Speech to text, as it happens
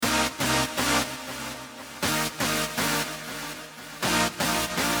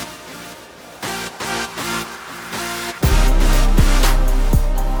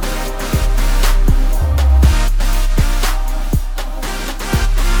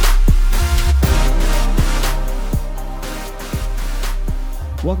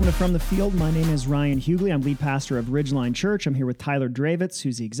Welcome to From the Field. My name is Ryan Hughley. I'm lead pastor of Ridgeline Church. I'm here with Tyler Dravitz,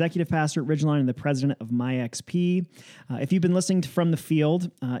 who's the executive pastor at Ridgeline and the president of MyXP. If you've been listening to From the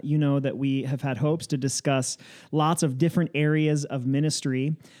Field, you know that we have had hopes to discuss lots of different areas of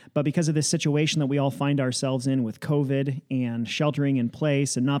ministry, but because of this situation that we all find ourselves in with COVID and sheltering in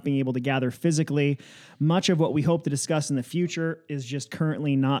place and not being able to gather physically, much of what we hope to discuss in the future is just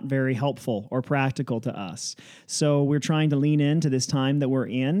currently not very helpful or practical to us. So we're trying to lean into this time that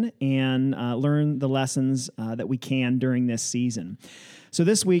we're in and learn the lessons that we can during this season. So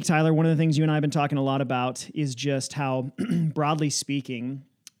this week, Tyler, one of the things you and I have been talking a lot about is just how, broadly speaking,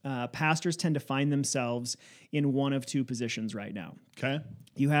 pastors tend to find themselves in one of two positions right now. Okay.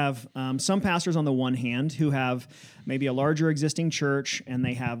 You have some pastors on the one hand who have maybe a larger existing church and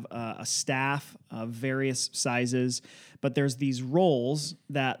they have a staff of various sizes, but there's these roles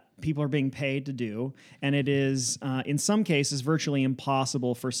that people are being paid to do, and it is, in some cases, virtually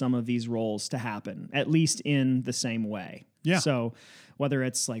impossible for some of these roles to happen, at least in the same way. Yeah. So whether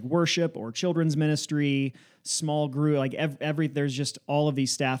it's like worship or children's ministry, small group, like there's just all of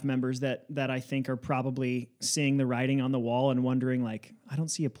these staff members that I think are probably seeing the writing on the wall and wondering, like, I don't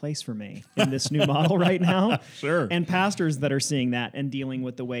see a place for me in this new model right now. Sure. And pastors that are seeing that and dealing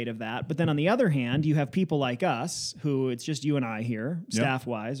with the weight of that. But then on the other hand, you have people like us who it's just you and I here,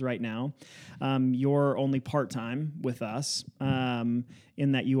 staff-wise right now. You're only part-time with us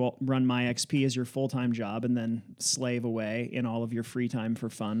in that you all run MyXP as your full-time job and then slave away in all of your free time for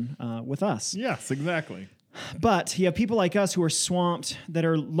fun with us. Yes, exactly. But you have people like us who are swamped that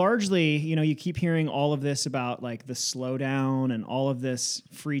are largely, you keep hearing all of this about like the slowdown and all of this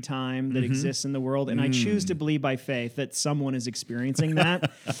free time that exists in the world. And I choose to believe by faith that someone is experiencing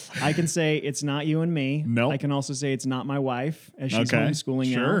that. I can say it's not you and me. Nope. I can also say it's not my wife as she's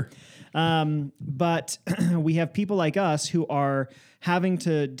homeschooling sure. now. But we have people like us who are having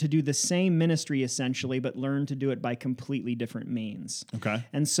to do the same ministry essentially, but learn to do it by completely different means. Okay.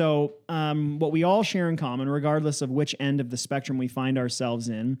 And so what we all share in common, regardless of which end of the spectrum we find ourselves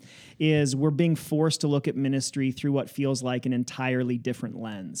in, is we're being forced to look at ministry through what feels like an entirely different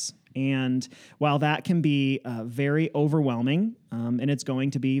lens. And while that can be very overwhelming, and it's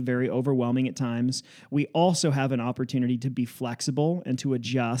going to be very overwhelming at times, we also have an opportunity to be flexible and to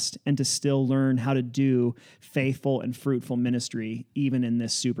adjust and to still learn how to do faithful and fruitful ministry, even in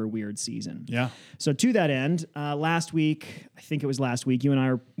this super weird season. Yeah. So to that end, last week, you and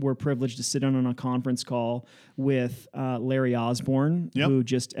I were privileged to sit in on a conference call with Larry Osborne, who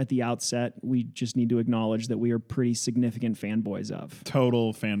just at the outset, we just need to acknowledge that we are pretty significant fanboys of.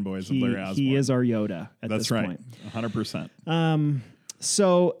 Total fanboys of Larry Osborne. He is our Yoda at That's this right. point. 100%.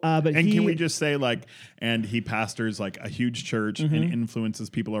 But can we just say and he pastors like a huge church and influences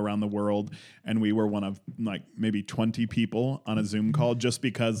people around the world. And we were one of maybe 20 people on a Zoom call just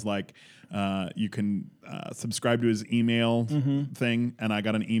because you can subscribe to his email thing. And I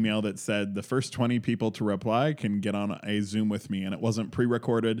got an email that said the first 20 people to reply can get on a Zoom with me. And it wasn't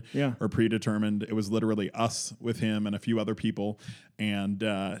pre-recorded or predetermined. It was literally us with him and a few other people. And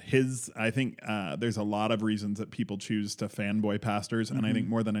I think there's a lot of reasons that people choose to fanboy pastors. And I think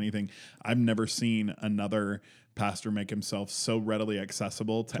more than anything, I've never seen another pastor make himself so readily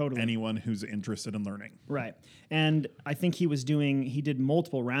accessible to anyone who's interested in learning. Right. And I think he did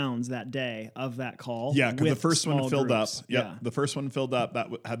multiple rounds that day of that call. Yeah, because the first one filled groups. up. Yep. Yeah. The first one filled up. That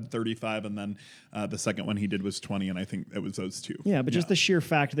had 35, and then the second one he did was 20, and I think it was those two. Yeah, but just the sheer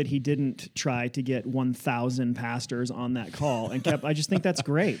fact that he didn't try to get 1,000 pastors on that call and I just think that's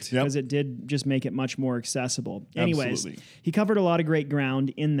great because it did just make it much more accessible. Anyways, he covered a lot of great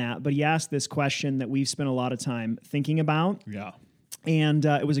ground in that, but he asked this question that we've spent a lot of time thinking about. Yeah. And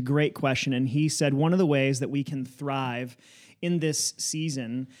it was a great question. And he said one of the ways that we can thrive in this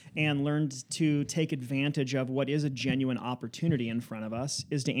season and learn to take advantage of what is a genuine opportunity in front of us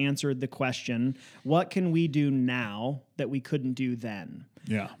is to answer the question, what can we do now that we couldn't do then?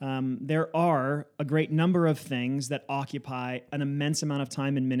 Yeah. There are a great number of things that occupy an immense amount of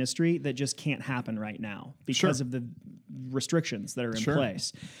time in ministry that just can't happen right now because of the restrictions that are in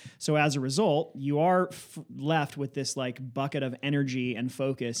place. So as a result, you are left with this bucket of energy and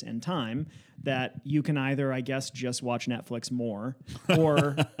focus and time that you can either, I guess, just watch Netflix more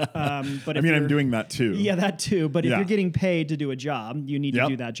or, but I'm doing that too. Yeah, that too. But if you're getting paid to do a job, you need to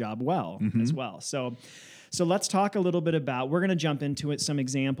do that job well as well. So let's talk a little bit about, we're going to jump into it, some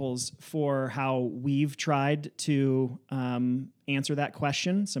examples for how we've tried to answer that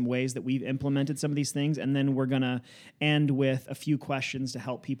question, some ways that we've implemented some of these things, and then we're going to end with a few questions to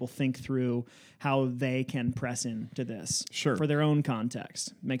help people think through how they can press into this for their own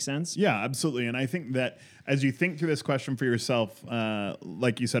context. Make sense? Yeah, absolutely. And I think that as you think through this question for yourself,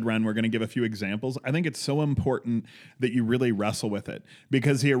 like you said, Ren, we're going to give a few examples. I think it's so important that you really wrestle with it,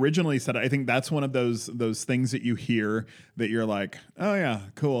 because he originally said, I think that's one of those things that you hear that you're like, oh yeah,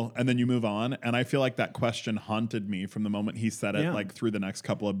 cool. And then you move on. And I feel like that question haunted me from the moment he said it, like through the next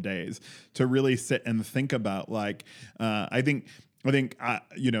couple of days, to really sit and think about, like, I think,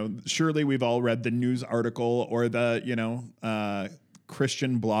 surely we've all read the news article or the,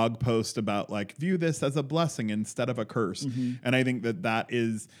 Christian blog post about, like, view this as a blessing instead of a curse. And I think that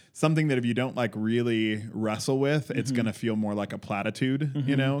is something that if you don't like really wrestle with, it's going to feel more like a platitude,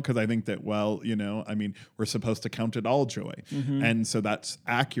 because I think that, we're supposed to count it all joy. And so that's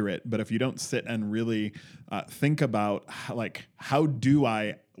accurate. But if you don't sit and really think about how do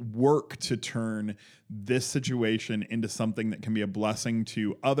I work to turn this situation into something that can be a blessing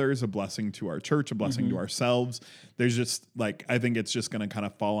to others, a blessing to our church, a blessing to ourselves. There's just I think it's just going to kind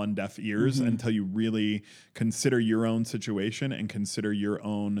of fall on deaf ears until you really consider your own situation and consider your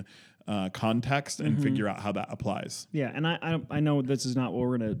own context and figure out how that applies. Yeah, and I know this is not what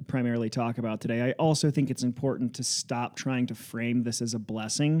we're going to primarily talk about today. I also think it's important to stop trying to frame this as a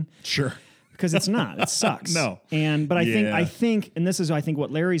blessing. Sure. Because it's not. It sucks. No. But I think, and this is, I think,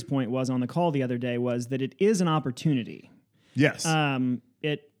 what Larry's point was on the call the other day, was that it is an opportunity. Yes. And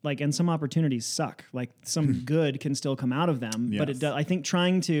some opportunities suck. Like, some good can still come out of them. Yes. But it does, I think I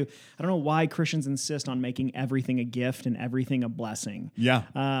don't know why Christians insist on making everything a gift and everything a blessing. Yeah.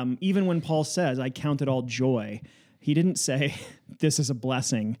 Even when Paul says, I count it all joy, he didn't say this is a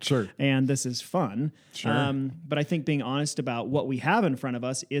blessing and this is fun. Sure. But I think being honest about what we have in front of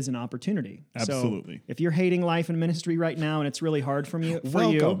us is an opportunity. Absolutely. So if you're hating life and ministry right now and it's really hard for you,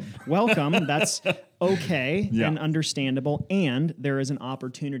 welcome. That's okay and understandable. And there is an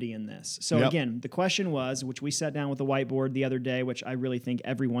opportunity in this. So again, the question was, which we sat down with the whiteboard the other day, which I really think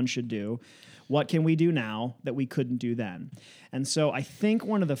everyone should do, what can we do now that we couldn't do then? And so I think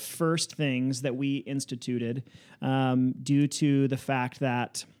one of the first things that we instituted, due to the fact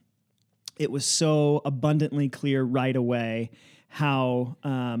that it was so abundantly clear right away how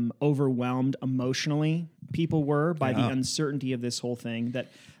overwhelmed emotionally people were by the uncertainty of this whole thing, that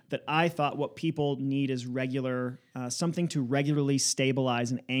I thought what people need is something to regularly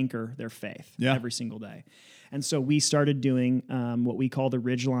stabilize and anchor their faith every single day. And so we started doing what we call the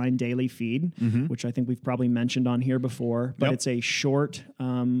Ridgeline Daily Feed, which I think we've probably mentioned on here before, but it's a short,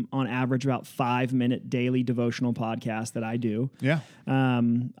 on average about 5-minute daily devotional podcast that I do. Yeah.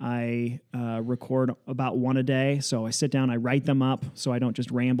 I record about one a day. So I sit down, I write them up so I don't just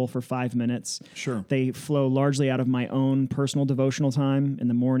ramble for 5 minutes. Sure. They flow largely out of my own personal devotional time in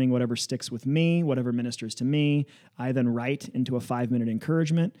the morning, whatever sticks with me, whatever ministers to me. I then write into a 5-minute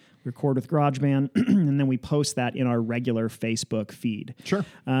encouragement, record with GarageBand, and then we post that in our regular Facebook feed. Sure.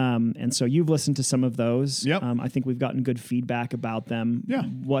 And so you've listened to some of those. Yep. I think we've gotten good feedback about them. Yeah.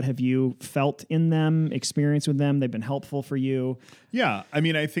 What have you felt in them, experienced with them? They've been helpful for you. Yeah. I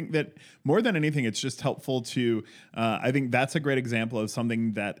mean, I think that more than anything, it's just helpful to, I think that's a great example of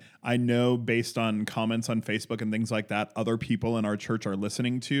something that I know based on comments on Facebook and things like that, other people in our church are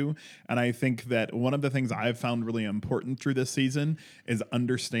listening to. And I think that one of the things I've found really important through this season is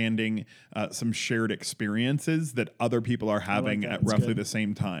understanding some shared experiences that other people are having at roughly the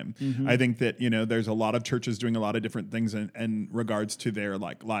same time. I think that, there's a lot of churches doing a lot of different things in regards to their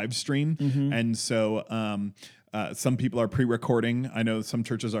live stream. And so, some people are pre-recording. I know some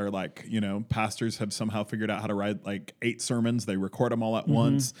churches are pastors have somehow figured out how to write 8 sermons. They record them all at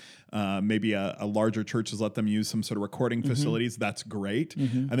once. Maybe a larger church has let them use some sort of recording facilities. That's great.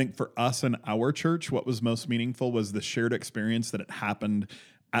 I think for us in our church, what was most meaningful was the shared experience that it happened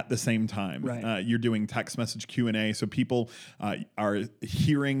at the same time. Right. You're doing text message Q&A, so people are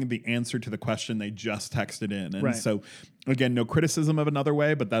hearing the answer to the question they just texted in. And so, again, no criticism of another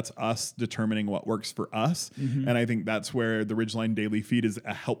way, but that's us determining what works for us. And I think that's where the Ridgeline Daily Feed is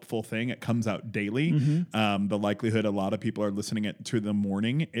a helpful thing. It comes out daily. The likelihood a lot of people are listening it to the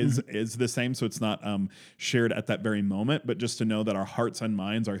morning is the same, so it's not shared at that very moment, but just to know that our hearts and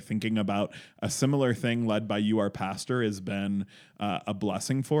minds are thinking about a similar thing led by you, our pastor, has been a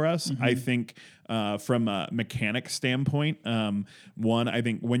blessing for us. I think from a mechanic standpoint, I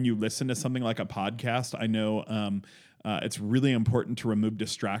think when you listen to something like a podcast, I know it's really important to remove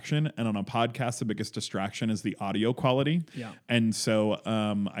distraction. And on a podcast, the biggest distraction is the audio quality. Yeah. And so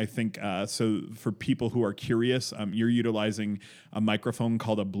I think so for people who are curious, you're utilizing a microphone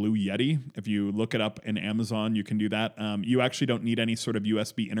called a Blue Yeti. If you look it up in Amazon, you can do that. You actually don't need any sort of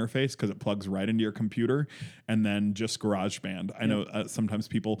USB interface because it plugs right into your computer, and then just GarageBand. I know sometimes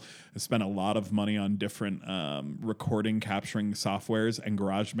people spend a lot of money on different recording, capturing softwares, and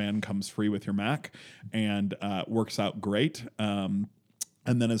GarageBand comes free with your Mac and works out great.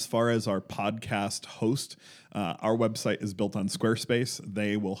 And then as far as our podcast host, our website is built on Squarespace.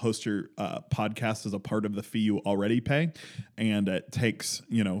 They will host your podcast as a part of the fee you already pay. And it takes,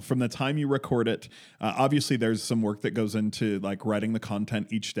 from the time you record it, obviously there's some work that goes into like writing the content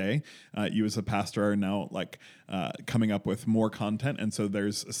each day. You as a pastor are now coming up with more content. And so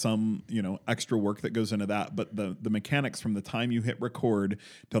there's some, extra work that goes into that. But the mechanics from the time you hit record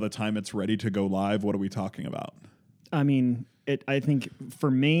till the time it's ready to go live, what are we talking about? I mean, I think for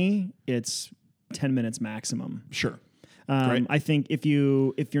me, it's 10 minutes maximum. Sure. I think if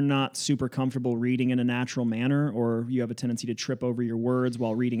you're not super comfortable reading in a natural manner, or you have a tendency to trip over your words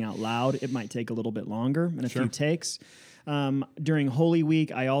while reading out loud, it might take a little bit longer and a few takes. During Holy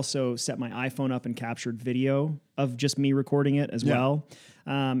Week, I also set my iPhone up and captured video of just me recording it as well.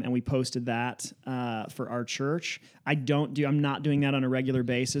 And we posted that for our church. I'm not doing that on a regular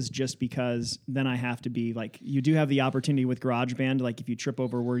basis just because then I have to be like, you do have the opportunity with GarageBand, like if you trip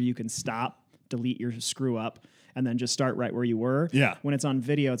over where you can stop, delete your screw up, and then just start right where you were. Yeah. When it's on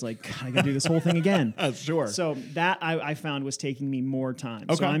video, it's like, God, I gotta do this whole thing again. Sure. So that I found was taking me more time.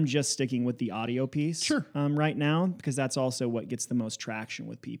 Okay. So I'm just sticking with the audio piece right now, because that's also what gets the most traction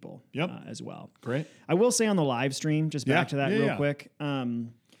with people as well. Great. I will say on the live stream, just back to that real quick,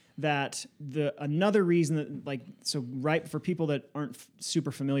 that another reason that for people that aren't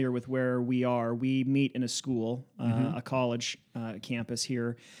super familiar with where we are, we meet in a school, a college campus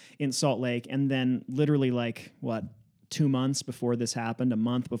here in Salt Lake, and then literally 2 months before this happened, a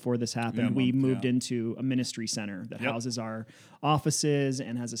month before this happened, we moved into a ministry center that houses our offices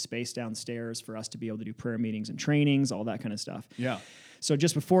and has a space downstairs for us to be able to do prayer meetings and trainings, all that kind of stuff. Yeah. So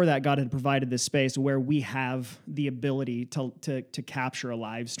just before that, God had provided this space where we have the ability to capture a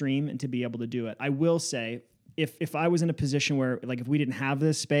live stream and to be able to do it. I will say, if I was in a position where, if we didn't have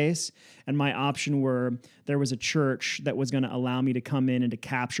this space and my option were there was a church that was going to allow me to come in and to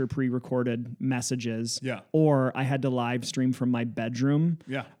capture pre-recorded messages, or I had to live stream from my bedroom,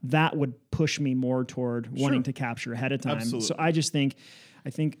 that would push me more toward wanting to capture ahead of time. Absolutely. So I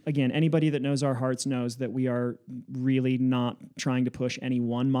think, again, anybody that knows our hearts knows that we are really not trying to push any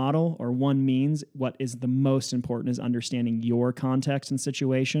one model or one means. What is the most important is understanding your context and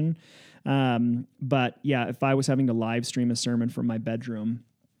situation. But yeah, if I was having to live stream a sermon from my bedroom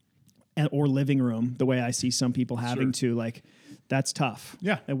or living room, the way I see some people having to, that's tough.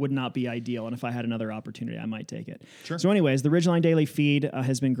 Yeah. It would not be ideal. And if I had another opportunity, I might take it. Sure. So anyways, the Ridgeline Daily feed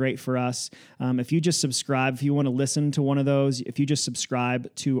has been great for us. If you just subscribe, if you want to listen to one of those, if you just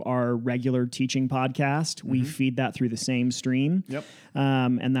subscribe to our regular teaching podcast, we feed that through the same stream. Yep.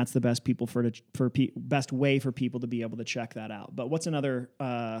 And that's the best best way for people to be able to check that out. But what's another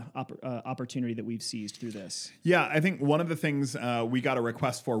opportunity that we've seized through this? Yeah, I think one of the things we got a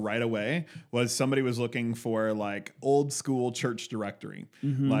request for right away was somebody was looking for old school church directory.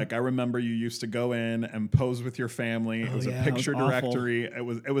 I remember you used to go in and pose with your family. It was a picture directory. It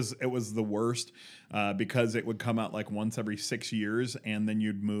was the worst because it would come out once every 6 years, and then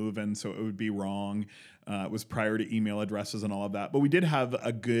you'd move, and so it would be wrong. It was prior to email addresses and all of that. But we did have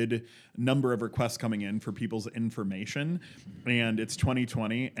a good number of requests coming in for people's information. And it's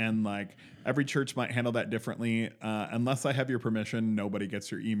 2020. And every church might handle that differently. Unless I have your permission, nobody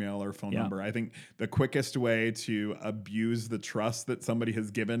gets your email or phone number. I think the quickest way to abuse the trust that somebody has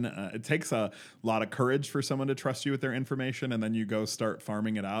given, it takes a lot of courage for someone to trust you with their information. And then you go start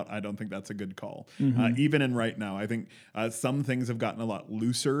farming it out. I don't think that's a good call. Even in right now, I think some things have gotten a lot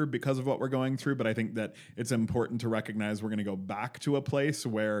looser because of what we're going through. But I think that it's important to recognize we're going to go back to a place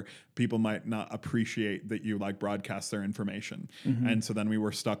where people might not appreciate that you broadcast their information. And so then we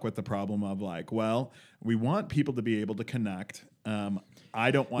were stuck with the problem of we want people to be able to connect. I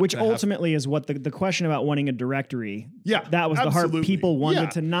don't want Which ultimately is what the question about wanting a directory. Yeah, that was absolutely. The heart. People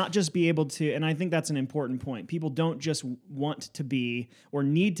wanted to not just be able to, and I think that's an important point. People don't just want to be or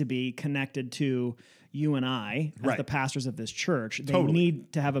need to be connected to you and I as the pastors of this church. They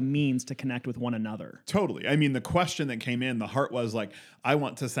need to have a means to connect with one another. Totally. I mean, the question that came in, the heart was I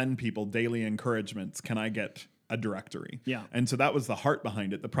want to send people daily encouragements. Can I get a directory. Yeah. And so that was the heart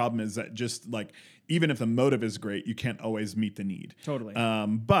behind it. The problem is that just like, even if the motive is great, you can't always meet the need. Totally.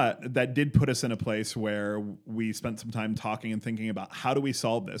 But that did put us in a place where we spent some time talking and thinking about how do we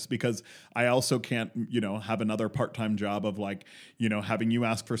solve this? Because I also can't, have another part-time job of like, having you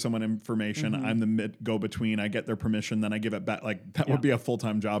ask for someone information. I'm the go-between. I get their permission, then I give it back. Like that would be a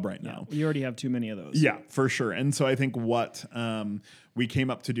full-time job right now. You already have too many of those. Yeah, for sure. And so I think what we came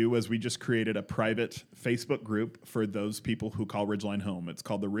up to do was we just created a private Facebook group for those people who call Ridgeline home. It's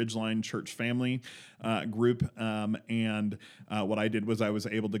called the Ridgeline Church Family group. And what I did was I was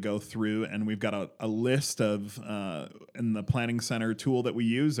able to go through, and we've got a list of, in the Planning Center tool that we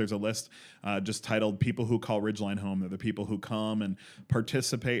use, there's a list just titled People Who Call Ridgeline Home. They're the people who come and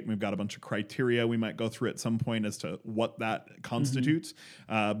participate. And we've got a bunch of criteria we might go through at some point as to what that constitutes.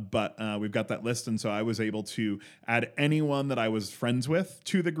 But we've got that list. And so I was able to add anyone that I was friends with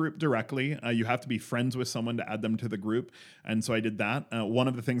to the group directly. You have to be friends with someone to add them to the group. And so I did that. One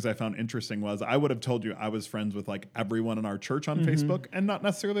of the things I found interesting was I would have told you I was friends with like everyone in our church on Facebook, and not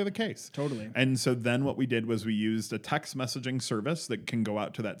necessarily the case. Totally. And so then what we did was we used a text messaging service that can go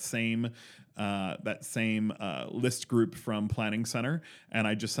out to that same list group from Planning Center. And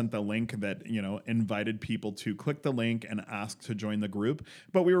I just sent the link that, invited people to click the link and ask to join the group.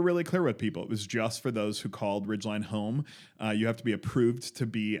 But we were really clear with people. It was just for those who called Ridgeline home. You have to be approved to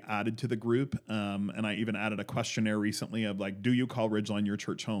be added to the group. And I even added a questionnaire recently of like, do you call Ridgeline your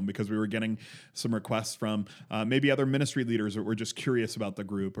church home? Because we were getting some requests from maybe other ministry leaders that were just curious about the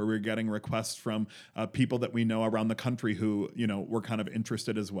group, or we were getting requests from people that we know around the country who, were kind of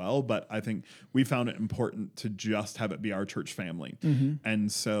interested as well. But I think we found it important to just have it be our church family.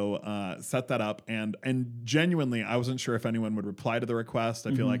 And so set that up. And genuinely, I wasn't sure if anyone would reply to the request.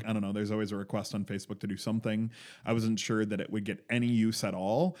 I feel like, I don't know, there's always a request on Facebook to do something. I wasn't sure that it would get any use at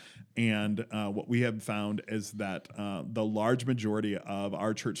all. And what we have found is that the large majority of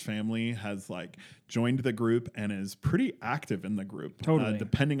our church family has like joined the group and is pretty active in the group. Totally.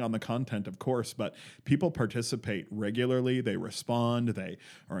 Depending on the content, of course, but people participate regularly. They respond. They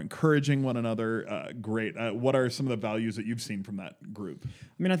are encouraging one another. Great. What are some of the values that you've seen from that group?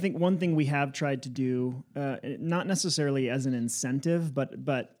 I mean, I think one thing we have tried to do, not necessarily as an incentive,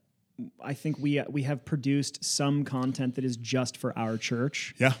 but I think we have produced some content that is just for our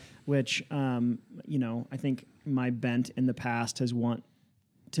church. Yeah. Which, I think my bent in the past has want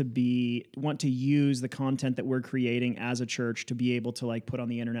to use the content that we're creating as a church to be able to like put on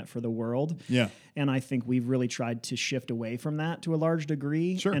the internet for the world. Yeah. And I think we've really tried to shift away from that to a large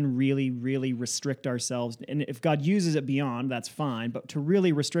degree. Sure. And really, really restrict ourselves. And if God uses it beyond, that's fine. But to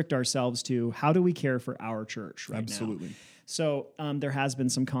really restrict ourselves to how do we care for our church right now? Absolutely. So there has been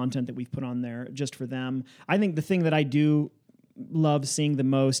some content that we've put on there just for them. I think the thing that I do love seeing the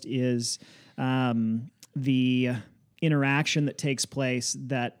most is the interaction that takes place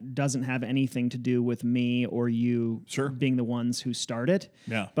that doesn't have anything to do with me or you being the ones who start it.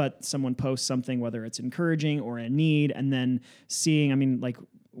 Yeah. But someone posts something, whether it's encouraging or a need, and then seeing, I mean, like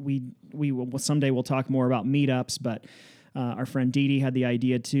we will someday we'll talk more about meetups, but our friend Dee Dee had the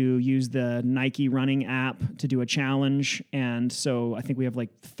idea to use the Nike running app to do a challenge. And so I think we have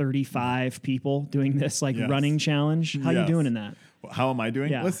like 35 people doing this running challenge. How you doing in that? How am I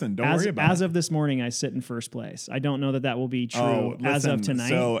doing? Yeah. Listen, don't worry about it. As of this morning, I sit in first place. I don't know that will be true as of tonight.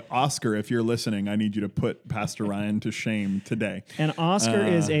 So, Oscar, if you're listening, I need you to put Pastor Ryan to shame today. And Oscar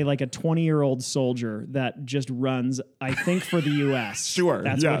is a 20-year-old soldier that just runs, I think, for the U.S. Sure.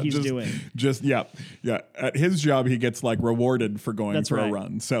 That's what he's doing. Yeah. At his job, he gets rewarded for going for a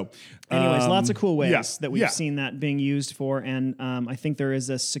run. So, anyways, lots of cool ways that we've seen that being used for. And I think there is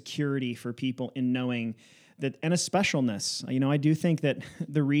a security for people in knowing that, and a specialness. I do think that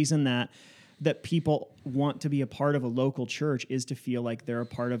the reason that people want to be a part of a local church is to feel like they're a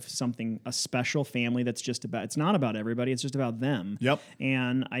part of something, a special family that's just about, it's not about everybody, it's just about them. Yep.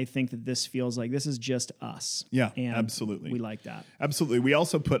 And I think that this feels like this is just us. Yeah, and absolutely. We like that. Absolutely. We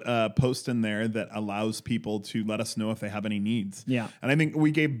also put a post in there that allows people to let us know if they have any needs. Yeah. And I think we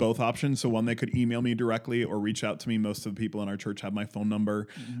gave both options. So one, they could email me directly or reach out to me. Most of the people in our church have my phone number.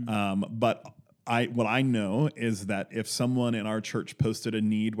 But what I know is that if someone in our church posted a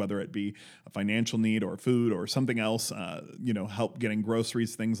need, whether it be a financial need or food or something else, help getting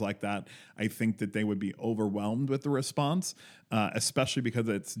groceries, things like that, I think that they would be overwhelmed with the response. especially because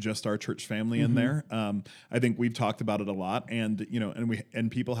it's just our church family in there. I think we've talked about it a lot, and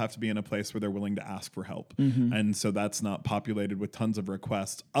and people have to be in a place where they're willing to ask for help. And so that's not populated with tons of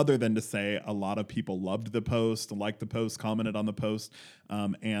requests, other than to say a lot of people loved the post, liked the post, commented on the post.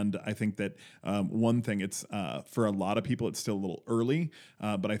 And I think that one thing, it's for a lot of people, it's still a little early,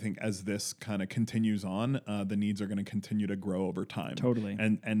 but I think as this kind of continues on, the needs are going to continue to grow over time. Totally.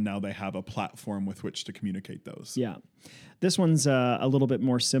 And now they have a platform with which to communicate those. Yeah. This one's a little bit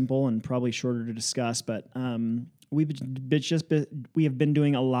more simple and probably shorter to discuss, but we have been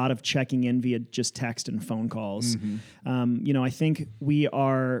doing a lot of checking in via just text and phone calls. I think we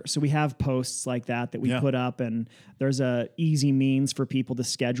have posts like that we put up, and there's a easy means for people to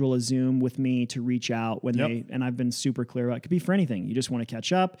schedule a Zoom with me to reach out when and I've been super clear about it could be for anything. You just want to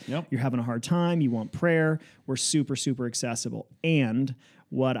catch up. You're having a hard time. You want prayer. We're super, super accessible. And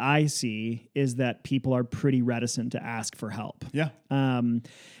what I see is that people are pretty reticent to ask for help.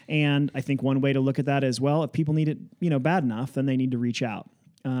 And I think one way to look at that is, well, if people need it, bad enough, then they need to reach out.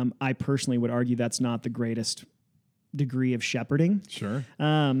 I personally would argue that's not the greatest degree of shepherding. Sure.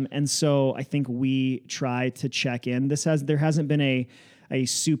 And so I think we try to check in. There hasn't been a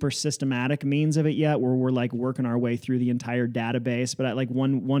super systematic means of it yet, where we're like working our way through the entire database. But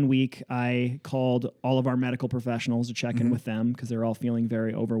one week I called all of our medical professionals to check in with them, because they're all feeling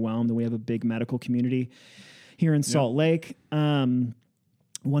very overwhelmed, and we have a big medical community here in Salt Lake.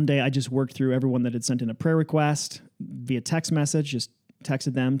 One day I just worked through everyone that had sent in a prayer request via text message, just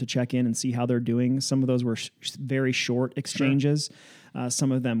texted them to check in and see how they're doing. Some of those were very short exchanges.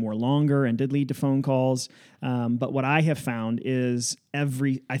 Some of them were longer and did lead to phone calls. But what I have found is I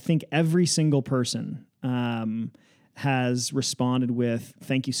think every single person has responded with,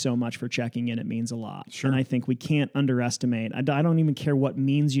 "Thank you so much for checking in. It means a lot." And I think we can't underestimate. I don't even care what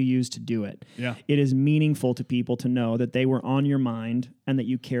means you use to do it. It is meaningful to people to know that they were on your mind and that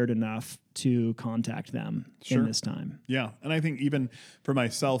you cared enough to contact them in this time. Yeah. And I think even for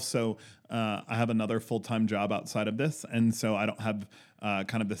myself, so I have another full-time job outside of this. And so I don't have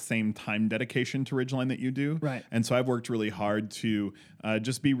kind of the same time dedication to Ridgeline that you do. Right. And so I've worked really hard to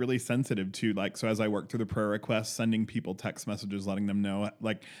just be really sensitive to, so as I work through the prayer requests, sending people text messages, letting them know,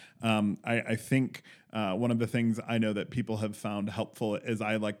 I think one of the things I know that people have found helpful is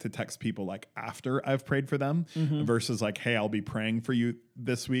I like to text people after I've prayed for them versus hey, I'll be praying for you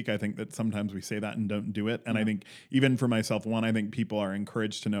this week. I think that sometimes we say that and don't do it. And I think even for myself, one, I think people are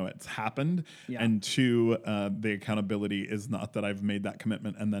encouraged to know it's happened. And two, the accountability is not that I've made that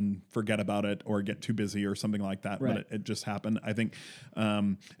commitment and then forget about it or get too busy or something like that, but it just happened. I think,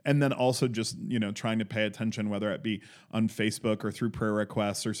 and then also just, trying to pay attention, whether it be on Facebook or through prayer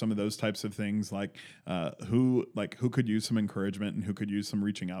requests or some of those types of things, who could use some encouragement and who could use some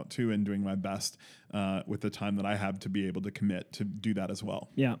reaching out to, and doing my best with the time that I have to be able to commit to do that as well.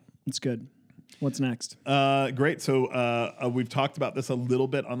 Yeah, it's good. What's next? Great. So we've talked about this a little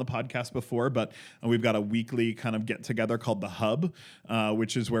bit on the podcast before, but we've got a weekly kind of get together called The Hub,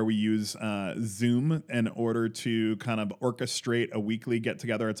 which is where we use Zoom in order to kind of orchestrate a weekly get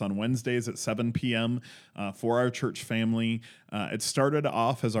together. It's on Wednesdays at 7 p.m. For our church family. It started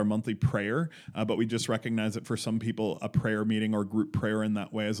off as our monthly prayer, but we just recognize that for some people, a prayer meeting or group prayer in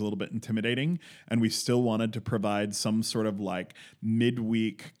that way is a little bit intimidating. And we still wanted to provide some sort of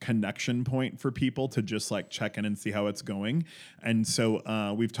midweek connection point for people to just check in and see how it's going. And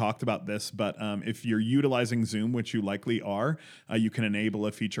so we've talked about this, but if you're utilizing Zoom, which you likely are, you can enable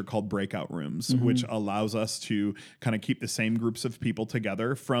a feature called breakout rooms, which allows us to kind of keep the same groups of people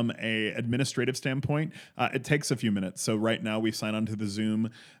together. From a administrative standpoint, it takes a few minutes. So right now we sign onto the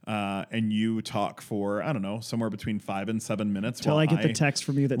Zoom and you talk for, I don't know, somewhere between 5 and 7 minutes. Till I get the text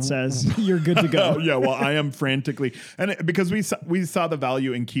from you that says you're good to go. Yeah, well, I am frantically, because we saw the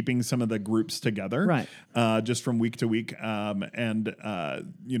value in keeping some of the groups together, right? Just from week to week, and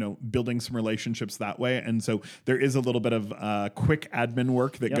building some relationships that way. And so there is a little bit of quick admin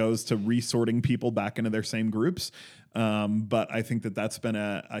work that goes to resorting people back into their same groups. But I think that that's been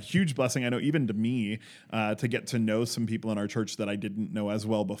a huge blessing. I know even to me, to get to know some people in our church that I didn't know as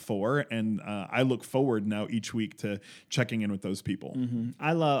well before. And I look forward now each week to checking in with those people.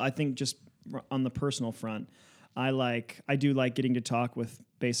 I think just on the personal front, I do like getting to talk with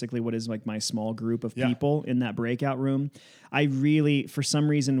basically what is my small group of people in that breakout room. I really, for some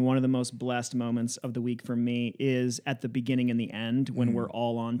reason, one of the most blessed moments of the week for me is at the beginning and the end when we're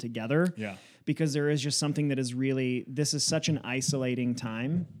all on together. Yeah. Because there is just something that is really, this is such an isolating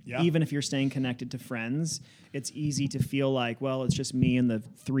time. Yeah. Even if you're staying connected to friends, it's easy to feel well, it's just me and the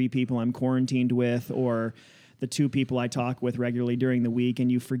 3 people I'm quarantined with, or the 2 people I talk with regularly during the week, and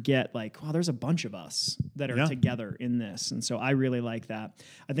you forget like, wow, there's a bunch of us that are together in this. And so I really like that.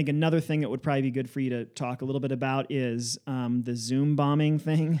 I think another thing that would probably be good for you to talk a little bit about is the Zoom bombing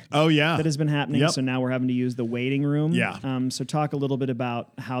thing. Oh, yeah. That has been happening. Yep. So now we're having to use the waiting room. Yeah. So talk a little bit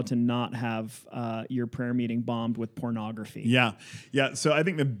about how to not have your prayer meeting bombed with pornography. Yeah. Yeah. So I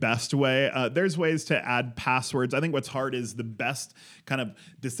think the best way, there's ways to add passwords. I think what's hard is the best kind of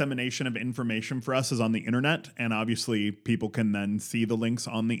dissemination of information for us is on the internet. And obviously people can then see the links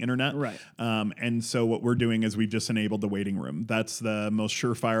on the internet. Right. And so what we're doing is we've just enabled the waiting room. That's the most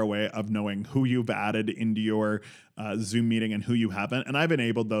surefire way of knowing who you've added into your Zoom meeting and who you haven't. And I've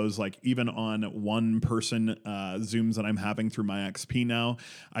enabled those like even on one person Zooms that I'm having through my XP now.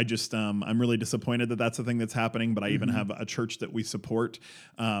 I just, I'm really disappointed that that's a thing that's happening, but I even have a church that we support.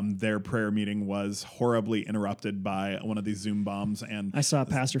 Their prayer meeting was horribly interrupted by one of these Zoom bombs. And I saw a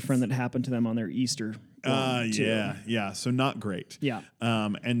pastor friend that happened to them on their Easter. Yeah. So not great. Yeah.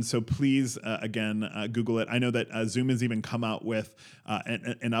 And so please, again, Google it. I know that Zoom has even come out with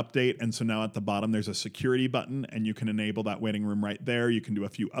an update. And so now at the bottom, there's a security button and you can enable that waiting room right there. You can do a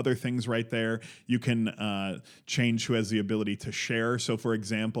few other things right there. You can change who has the ability to share. So for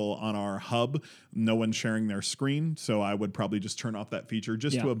example, on our hub, no one's sharing their screen. So I would probably just turn off that feature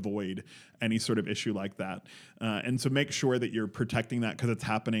just to avoid any sort of issue like that. And so make sure that you're protecting that because it's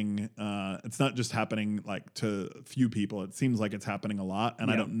happening. It's not just happening like to few people. It seems like it's happening a lot. And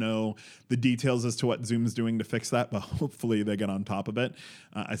I don't know the details as to what Zoom's doing to fix that, but hopefully they get on top of it.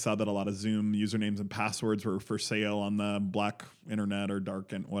 I saw that a lot of Zoom usernames and passwords were for sale on the black internet or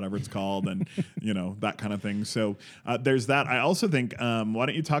dark and whatever it's called and, that kind of thing. So there's that. I also think, why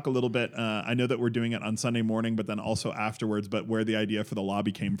don't you talk a little bit, I know that we're doing it on Sunday morning, but then also afterwards, but where the idea for the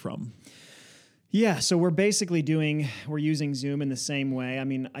lobby came from. Yeah, so we're using Zoom in the same way. I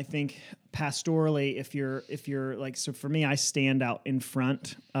mean, I think pastorally, if you're like, so for me, I stand out in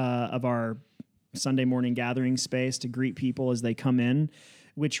front of our Sunday morning gathering space to greet people as they come in,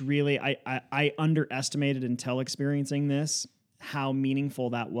 which really I underestimated until experiencing this, how meaningful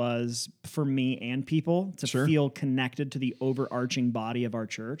that was for me and people to feel connected to the overarching body of our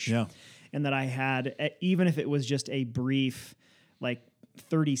church. Yeah. And that I had, even if it was just a brief, like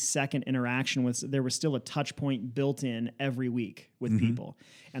 30-second interaction there was still a touch point built in every week with people,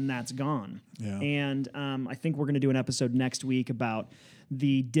 and that's gone. Yeah. And I think we're going to do an episode next week about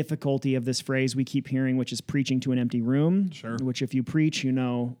the difficulty of this phrase we keep hearing, which is preaching to an empty room. Sure. Which if you preach, you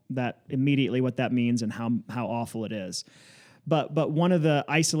know that immediately what that means and how awful it is. But one of the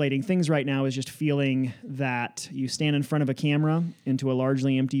isolating things right now is just feeling that you stand in front of a camera into a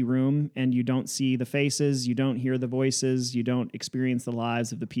largely empty room and you don't see the faces, you don't hear the voices, you don't experience the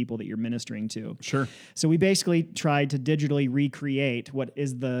lives of the people that you're ministering to. Sure. So we basically tried to digitally recreate what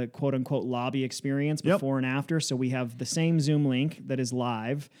is the quote unquote lobby experience before and after. So we have the same Zoom link that is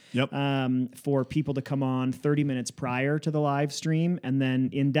live for people to come on 30 minutes prior to the live stream, and then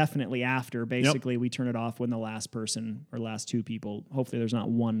indefinitely after. Basically, we turn it off when the last person or last 2 people, hopefully there's not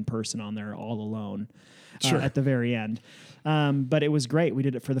one person on there all alone at the very end. But it was great. We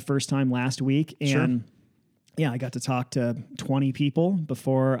did it for the first time last week. And I got to talk to 20 people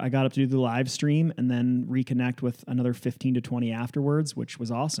before I got up to do the live stream and then reconnect with another 15 to 20 afterwards, which was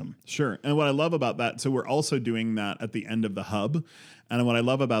awesome. Sure. And what I love about that, so we're also doing that at the end of the hub. And what I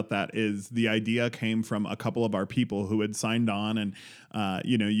love about that is the idea came from a couple of our people who had signed on, and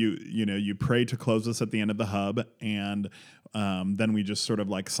you pray to close us at the end of the hub, and then we just sort of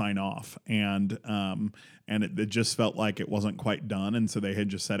like sign off, and it just felt like it wasn't quite done, and so they had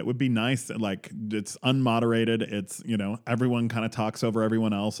just said it would be nice that, like, it's unmoderated, it's everyone kind of talks over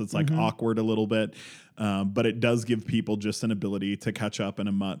everyone else, it's like awkward a little bit. But it does give people just an ability to catch up in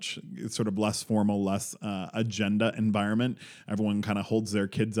a much sort of less formal, less agenda environment. Everyone kind of holds their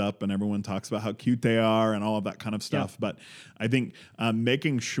kids up and everyone talks about how cute they are and all of that kind of stuff. Yeah. But I think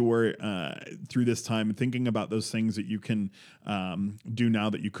making sure through this time, thinking about those things that you can do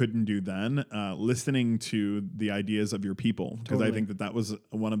now that you couldn't do then, listening to the ideas of your people. Because I think that was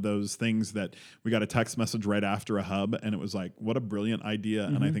one of those things that we got a text message right after a hub and it was like, what a brilliant idea.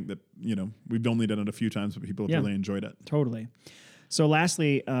 And I think that, we've only done it a few times, but people have really enjoyed it. Totally. So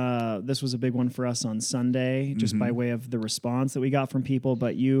lastly, this was a big one for us on Sunday, just by way of the response that we got from people.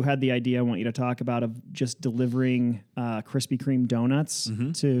 But you had the idea I want you to talk about of just delivering Krispy Kreme donuts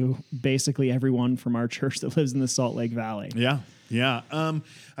to basically everyone from our church that lives in the Salt Lake Valley. Yeah. Yeah.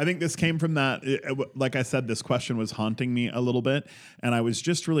 I think this came from that. Like I said, this question was haunting me a little bit. And I was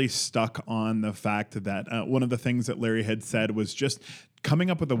just really stuck on the fact that one of the things that Larry had said was just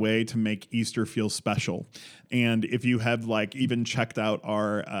coming up with a way to make Easter feel special. And if you have like even checked out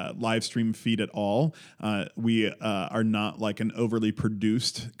our live stream feed at all, we are not like an overly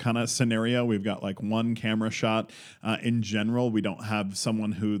produced kind of scenario. We've got like one camera shot. In general, we don't have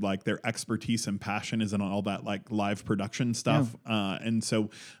someone who like their expertise and passion isn't all that like live production stuff. And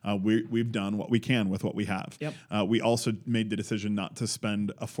so we've done what we can with what we have. Yep. We also made the decision not to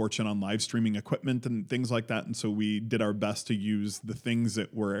spend a fortune on live streaming equipment and things like that. And so we did our best to use the things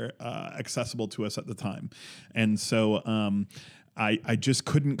that were accessible to us at the time. And so I just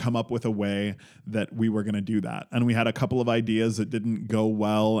couldn't come up with a way that we were going to do that. And we had a couple of ideas that didn't go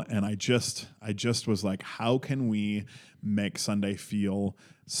well. And I just was like, how can we make Sunday feel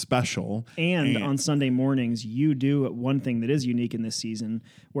special? And on Sunday mornings, you do one thing that is unique in this season,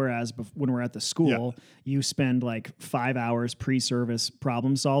 whereas when we're at the school, you spend like 5 hours pre-service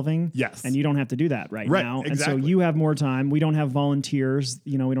problem solving. Yes. And you don't have to do that right now. Exactly. And so you have more time. We don't have volunteers.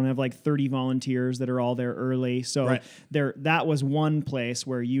 We don't have like 30 volunteers that are all there early. So that was one place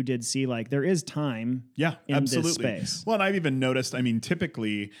where you did see like there is time in this space. Well, and I've even noticed,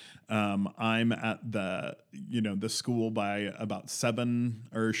 typically I'm at the school by about 7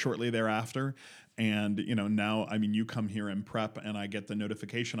 or shortly thereafter. And, now, you come here in prep and I get the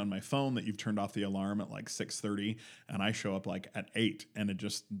notification on my phone that you've turned off the alarm at like 6:30 and I show up like at 8 and it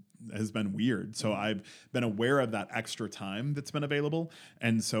just has been weird. So I've been aware of that extra time that's been available.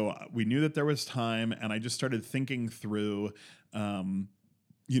 And so we knew that there was time and I just started thinking through,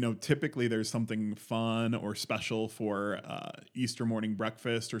 typically there's something fun or special for Easter morning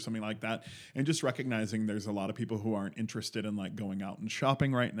breakfast or something like that. And just recognizing there's a lot of people who aren't interested in like going out and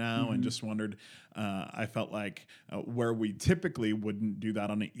shopping right now and just wondered, I felt like where we typically wouldn't do that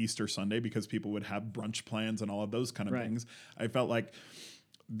on an Easter Sunday because people would have brunch plans and all of those kind of things. I felt like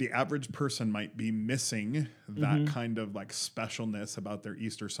the average person might be missing that kind of like specialness about their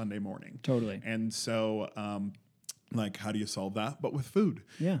Easter Sunday morning. Totally. And so, like, how do you solve that? But with food.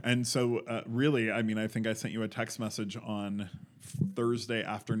 Yeah. And so really, I think I sent you a text message on Thursday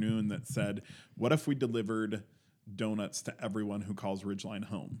afternoon that said, what if we delivered donuts to everyone who calls Ridgeline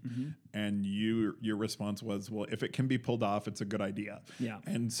home? And your response was, well, if it can be pulled off, it's a good idea. Yeah.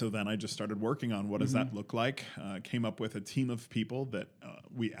 And so then I just started working on what does that look like? Came up with a team of people that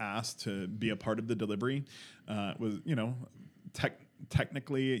we asked to be a part of the delivery. It was,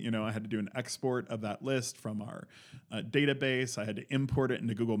 technically, I had to do an export of that list from our database. I had to import it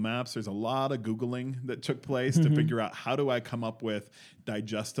into Google Maps. There's a lot of Googling that took place to figure out how do I come up with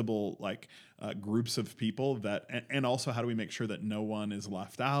digestible groups of people that, and also how do we make sure that no one is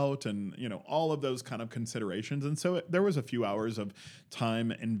left out and, all of those kind of considerations. And so there was a few hours of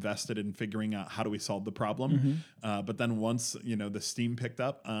time invested in figuring out how do we solve the problem. But then once, the steam picked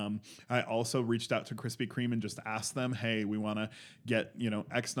up, I also reached out to Krispy Kreme and just asked them, hey, we want to get,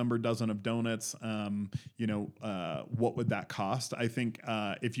 X number dozen of donuts. What would that cost? I think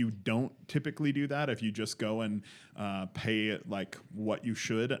if you don't typically do that, if you just go and pay like what you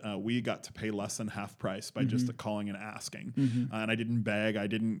should, we got to pay less than half price by just calling and asking. And I didn't beg. I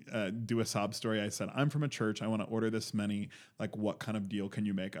didn't do a sob story. I said, I'm from a church. I want to order this many. Like, what kind of deal can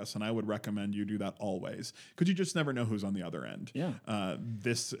you make us? And I would recommend you do that always because you just never know who's on the other end. Yeah.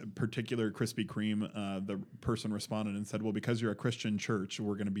 This particular Krispy Kreme, the person responded and said, well, because you're a Christian church,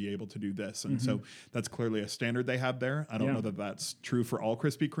 we're going to be able to do this. And so that's clearly a standard they have there. I don't know that that's true for all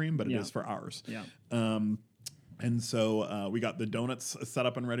Krispy Kreme, but it is for ours. Yeah. And so we got the donuts set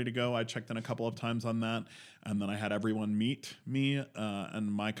up and ready to go. I checked in a couple of times on that. And then I had everyone meet me.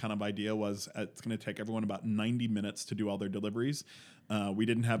 And my kind of idea was it's going to take everyone about 90 minutes to do all their deliveries. We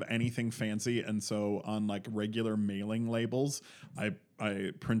didn't have anything fancy. And so on like regular mailing labels, I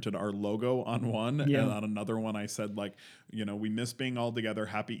printed our logo on one. And on another one, I said like, we miss being all together.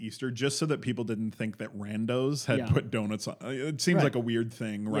 Happy Easter. Just so that people didn't think that randos had put donuts on. It seems like a weird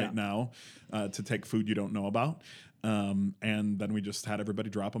thing right now to take food you don't know about. And then we just had everybody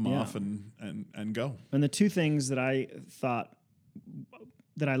drop them off and go. And the two things that I thought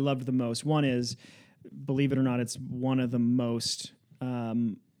that I loved the most, one is, believe it or not, it's one of the most,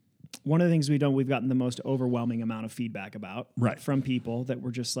 one of the things we've gotten the most overwhelming amount of feedback about from people that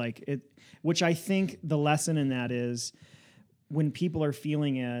were just like it, which I think the lesson in that is when people are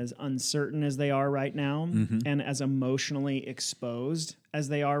feeling as uncertain as they are right now and as emotionally exposed as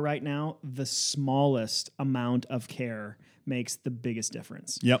they are right now, the smallest amount of care makes the biggest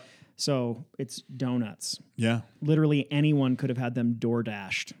difference. Yep. So it's donuts. Yeah. Literally anyone could have had them door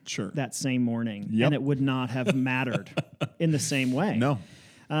dashed that same morning, and it would not have mattered in the same way. No.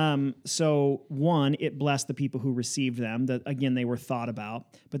 So one, it blessed the people who received them, that again, they were thought about.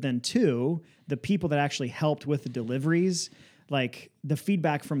 But then two, the people that actually helped with the deliveries, like the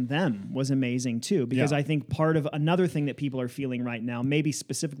feedback from them was amazing too, because I think part of another thing that people are feeling right now, maybe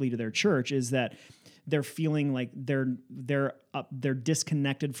specifically to their church, is that they're feeling like they're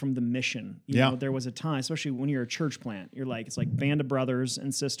disconnected from the mission. You know, there was a time, especially when you're a church plant, you're like, it's like band of brothers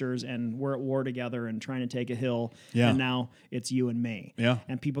and sisters, and we're at war together and trying to take a hill. And now it's you and me.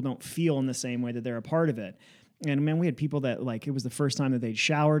 And people don't feel in the same way that they're a part of it. And man, we had people that like, it was the first time that they'd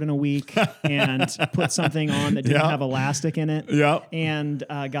showered in a week and put something on that didn't have elastic in it, and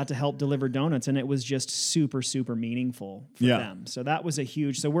got to help deliver donuts, and it was just super, super meaningful for them. So that was a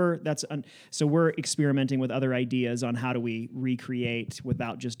huge. So we're experimenting with other ideas on how do we recreate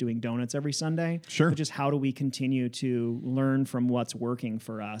without just doing donuts every Sunday, but just how do we continue to learn from what's working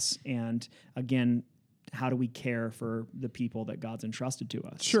for us, and again, how do we care for the people that God's entrusted to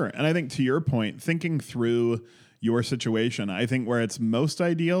us? Sure. And I think to your point, thinking through your situation, I think where it's most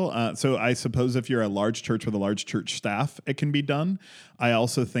ideal. So I suppose if you're a large church with a large church staff, it can be done. I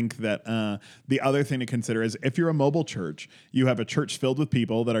also think that the other thing to consider is if you're a mobile church, you have a church filled with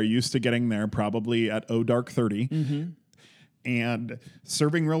people that are used to getting there probably at dark 30. And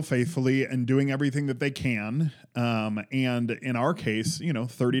serving real faithfully and doing everything that they can. And in our case,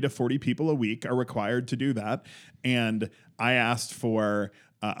 30 to 40 people a week are required to do that. And I asked for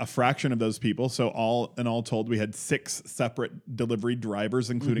a fraction of those people. So all told, we had 6 separate delivery drivers,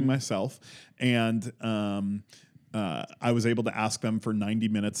 including myself. And I was able to ask them for 90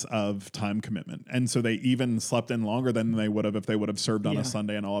 minutes of time commitment. And so they even slept in longer than they would have if they would have served on a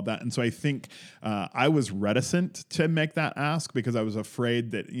Sunday and all of that. And so I think I was reticent to make that ask because I was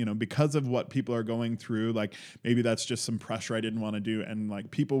afraid that, because of what people are going through, like maybe that's just some pressure I didn't want to do. And like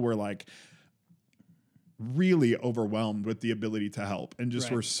people were like, really overwhelmed with the ability to help and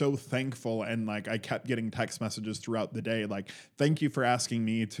just were so thankful. And like, I kept getting text messages throughout the day. Like, thank you for asking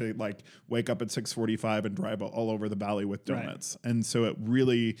me to like wake up at 6:45 and drive all over the valley with donuts. And so it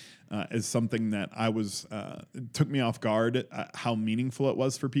really is something that it took me off guard how meaningful it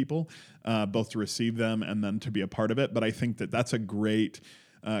was for people, both to receive them and then to be a part of it. But I think that that's a great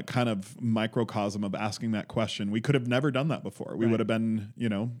kind of microcosm of asking that question. We could have never done that before. We would have been,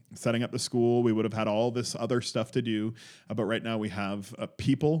 setting up the school. We would have had all this other stuff to do. But right now we have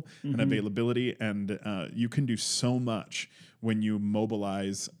people and availability, and you can do so much when you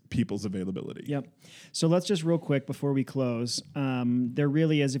mobilize people's availability. Yep. So let's just real quick before we close. There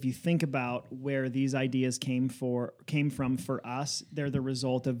really is, if you think about where these ideas came from for us, they're the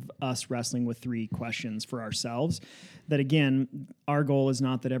result of us wrestling with 3 questions for ourselves. That again, our goal is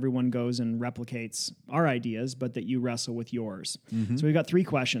not that everyone goes and replicates our ideas, but that you wrestle with yours. So we've got 3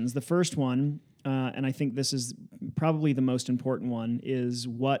 questions. The first one, and I think this is probably the most important one, is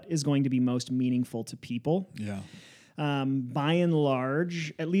what is going to be most meaningful to people? Yeah. By and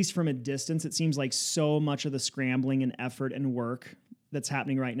large, at least from a distance, it seems like so much of the scrambling and effort and work that's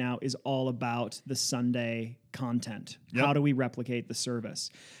happening right now is all about the Sunday content. How do we replicate the service?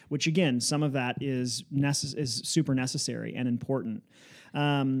 Which again, some of that is super necessary and important.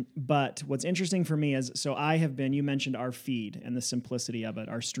 But what's interesting for me is, so I have been, you mentioned our feed and the simplicity of it,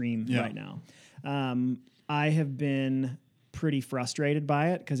 our stream right now. I have been pretty frustrated by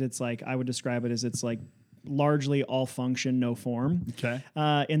it because it's like, I would describe it as it's like largely all function, no form. Okay.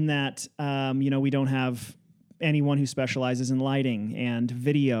 In that, we don't have anyone who specializes in lighting and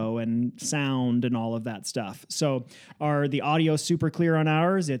video and sound and all of that stuff. So are the audio super clear on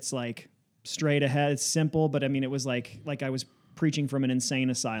ours? It's like straight ahead. It's simple, but I mean, it was like I was preaching from an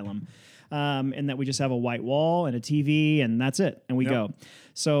insane asylum. And that we just have a white wall and a TV and that's it. And we go.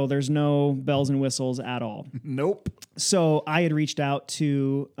 So there's no bells and whistles at all. Nope. So I had reached out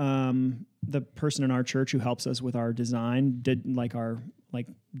to the person in our church who helps us with our design, our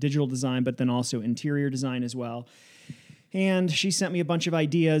digital design, but then also interior design as well. And she sent me a bunch of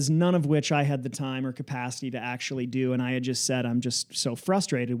ideas, none of which I had the time or capacity to actually do. And I had just said, I'm just so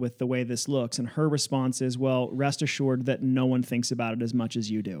frustrated with the way this looks. And her response is, well, rest assured that no one thinks about it as much as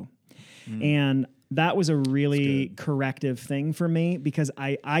you do. And that was a really corrective thing for me, because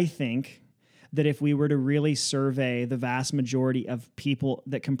I think that if we were to really survey the vast majority of people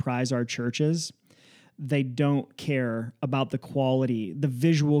that comprise our churches, they don't care about the quality, the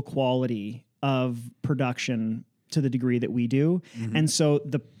visual quality of production to the degree that we do. And so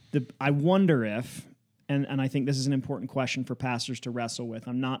I wonder if, and I think this is an important question for pastors to wrestle with.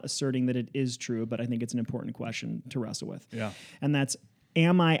 I'm not asserting that it is true, but I think it's an important question to wrestle with. Yeah. And that's,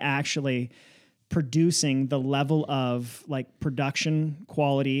 am I actually producing the level of like production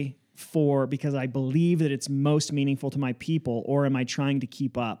quality because I believe that it's most meaningful to my people, or am I trying to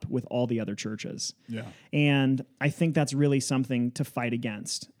keep up with all the other churches? Yeah. And I think that's really something to fight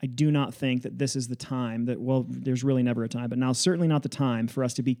against. I do not think that this is the time there's really never a time, but now certainly not the time for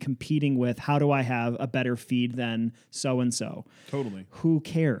us to be competing with how do I have a better feed than so-and-so. Totally. Who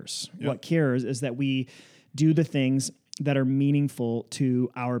cares? Yep. What cares is that we do the things that are meaningful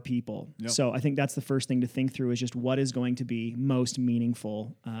to our people. Yep. So I think that's the first thing to think through, is just what is going to be most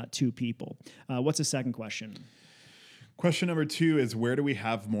meaningful to people. What's the second question? Question number 2 is, where do we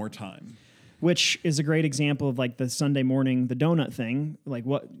have more time? Which is a great example of like the Sunday morning, the donut thing, like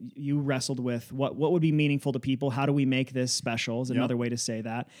what you wrestled with, what would be meaningful to people? How do we make this special is another way to say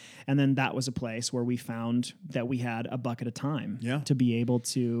that. And then that was a place where we found that we had a bucket of time to be able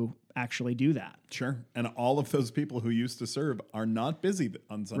to actually do that. Sure. And all of those people who used to serve are not busy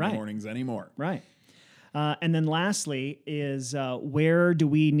on Sunday mornings anymore. Right. And then lastly is where do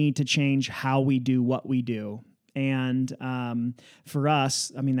we need to change how we do what we do? And for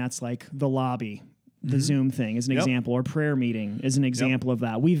us, I mean, that's like the lobby, the Zoom thing is an example, or prayer meeting is an example of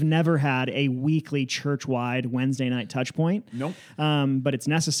that. We've never had a weekly church-wide Wednesday night touch point. Nope. But it's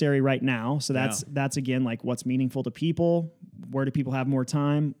necessary right now. So that's again, like what's meaningful to people. Where do people have more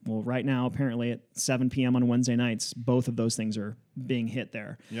time? Well, right now, apparently at 7 p.m. on Wednesday nights, both of those things are being hit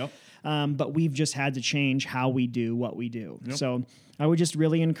there. Yep. But we've just had to change how we do what we do. Yep. So I would just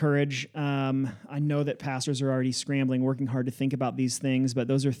really encourage, I know that pastors are already scrambling, working hard to think about these things, but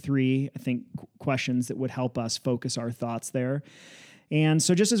those are 3, I think, questions that would help us focus our thoughts there. And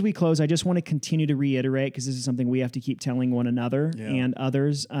so just as we close, I just want to continue to reiterate, because this is something we have to keep telling one another and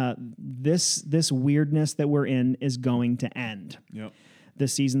others, this weirdness that we're in is going to end. Yep. The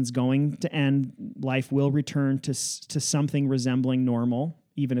season's going to end. Life will return to something resembling normal,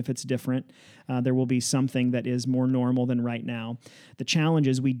 even if it's different. There will be something that is more normal than right now. The challenge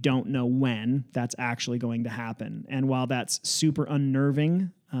is we don't know when that's actually going to happen. And while that's super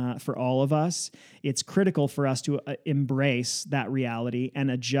unnerving for all of us, it's critical for us to embrace that reality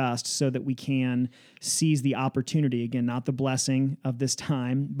and adjust so that we can seize the opportunity, again, not the blessing of this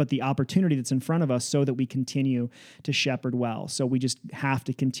time, but the opportunity that's in front of us so that we continue to shepherd well. So we just have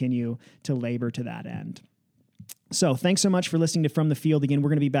to continue to labor to that end. So thanks so much for listening to From the Field. Again, we're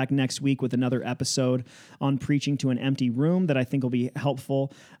going to be back next week with another episode on preaching to an empty room that I think will be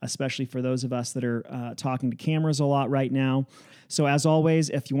helpful, especially for those of us that are talking to cameras a lot right now. So as always,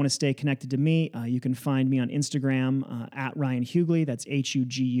 if you want to stay connected to me, you can find me on Instagram at Ryan Huguley. That's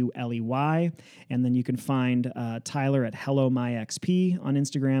Huguley. And then you can find Tyler at HelloMyXP on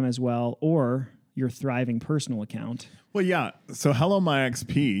Instagram as well, or your thriving personal account. Well, yeah. So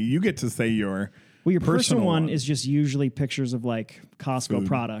HelloMyXP, you get to say your... Well, your personal one is just usually pictures of like Costco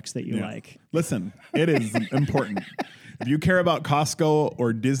products that you like. Listen, it is important. If you care about Costco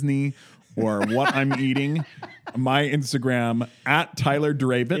or Disney or what I'm eating, my Instagram at Tyler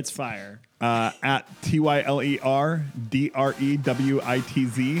Dravitz. It's fire. At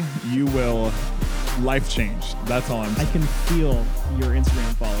TYLERDREWITZ. You will life change. That's all I'm saying. I can feel your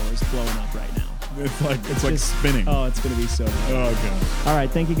Instagram followers blowing up right now. It's like spinning. Oh, it's going to be so good. Oh, okay. All right.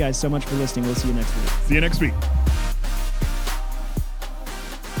 Thank you guys so much for listening. We'll see you next week. See you next week.